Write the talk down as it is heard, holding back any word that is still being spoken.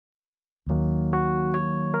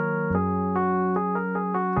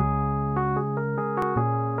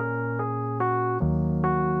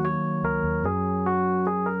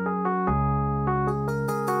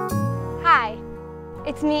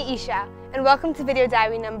It's me, Esha, and welcome to video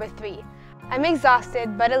diary number 3. I'm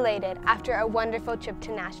exhausted but elated after a wonderful trip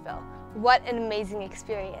to Nashville. What an amazing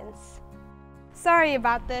experience. Sorry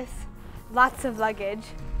about this. Lots of luggage.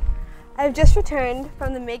 I've just returned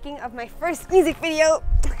from the making of my first music video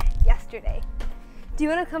yesterday. Do you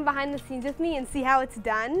want to come behind the scenes with me and see how it's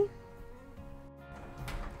done?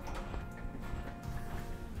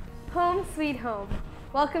 Home sweet home.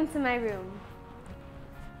 Welcome to my room.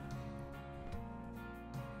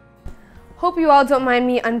 Hope you all don't mind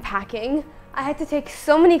me unpacking. I had to take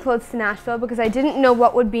so many clothes to Nashville because I didn't know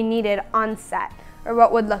what would be needed on set or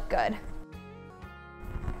what would look good.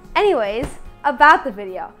 Anyways, about the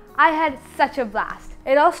video. I had such a blast.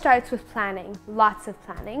 It all starts with planning, lots of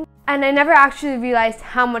planning. And I never actually realized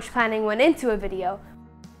how much planning went into a video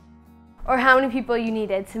or how many people you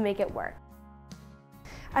needed to make it work.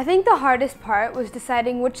 I think the hardest part was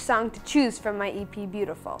deciding which song to choose from my EP,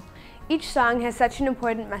 Beautiful. Each song has such an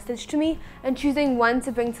important message to me, and choosing one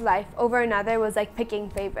to bring to life over another was like picking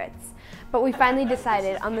favorites. But we finally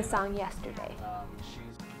decided on the song Yesterday.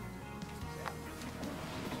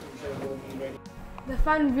 The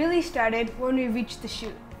fun really started when we reached the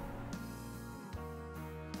shoot.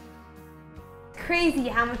 Crazy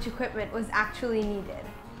how much equipment was actually needed.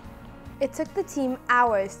 It took the team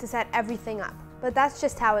hours to set everything up, but that's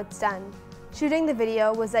just how it's done. Shooting the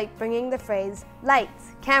video was like bringing the phrase,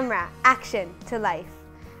 lights, camera, action, to life.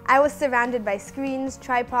 I was surrounded by screens,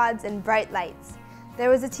 tripods, and bright lights. There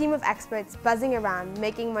was a team of experts buzzing around,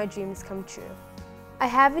 making my dreams come true. I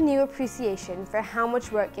have a new appreciation for how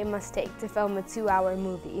much work it must take to film a 2-hour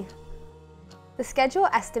movie. The schedule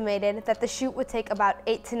estimated that the shoot would take about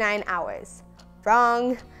 8 to 9 hours.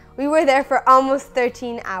 Wrong. We were there for almost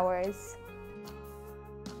 13 hours.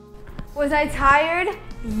 Was I tired?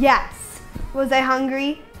 Yes. Was I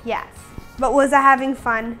hungry? Yes. But was I having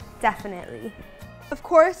fun? Definitely. Of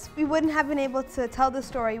course, we wouldn't have been able to tell the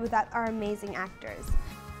story without our amazing actors.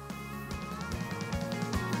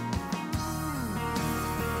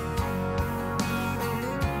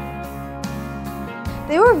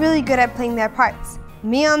 They were really good at playing their parts.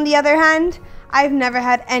 Me, on the other hand, I've never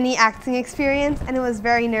had any acting experience, and it was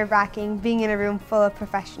very nerve-wracking being in a room full of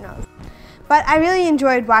professionals. But I really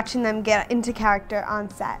enjoyed watching them get into character on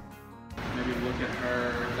set. Maybe look at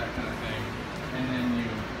her, that kind of thing, and then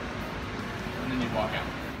you walk out.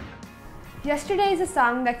 Yesterday is a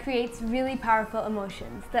song that creates really powerful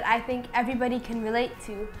emotions that I think everybody can relate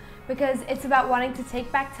to because it's about wanting to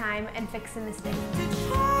take back time and fix a mistake.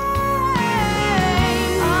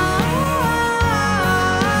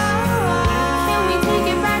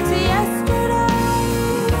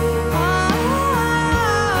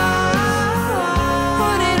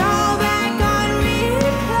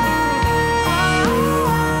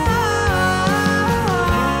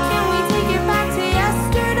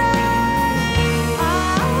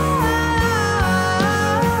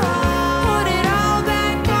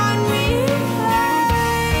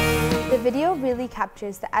 The video really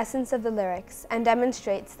captures the essence of the lyrics and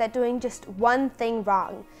demonstrates that doing just one thing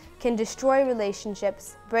wrong can destroy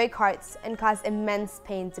relationships, break hearts, and cause immense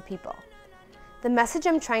pain to people. The message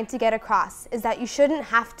I'm trying to get across is that you shouldn't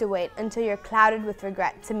have to wait until you're clouded with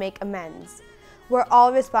regret to make amends. We're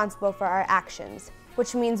all responsible for our actions,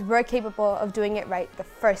 which means we're capable of doing it right the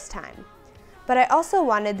first time. But I also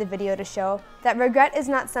wanted the video to show that regret is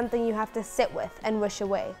not something you have to sit with and wish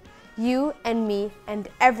away. You and me and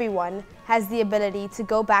everyone has the ability to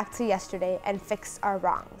go back to yesterday and fix our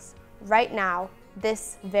wrongs. Right now,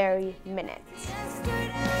 this very minute.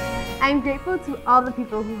 I'm grateful to all the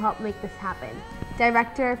people who helped make this happen.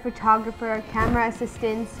 Director, photographer, camera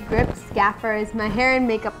assistants, grips, gaffers, my hair and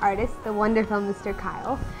makeup artist, the wonderful Mr.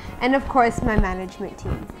 Kyle, and of course my management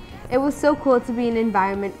team. It was so cool to be in an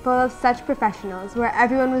environment full of such professionals where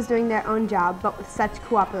everyone was doing their own job but with such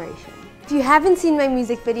cooperation. If you haven't seen my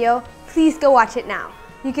music video, please go watch it now.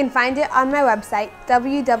 You can find it on my website,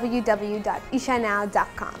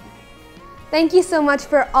 www.ishanow.com. Thank you so much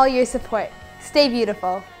for all your support. Stay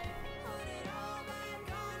beautiful.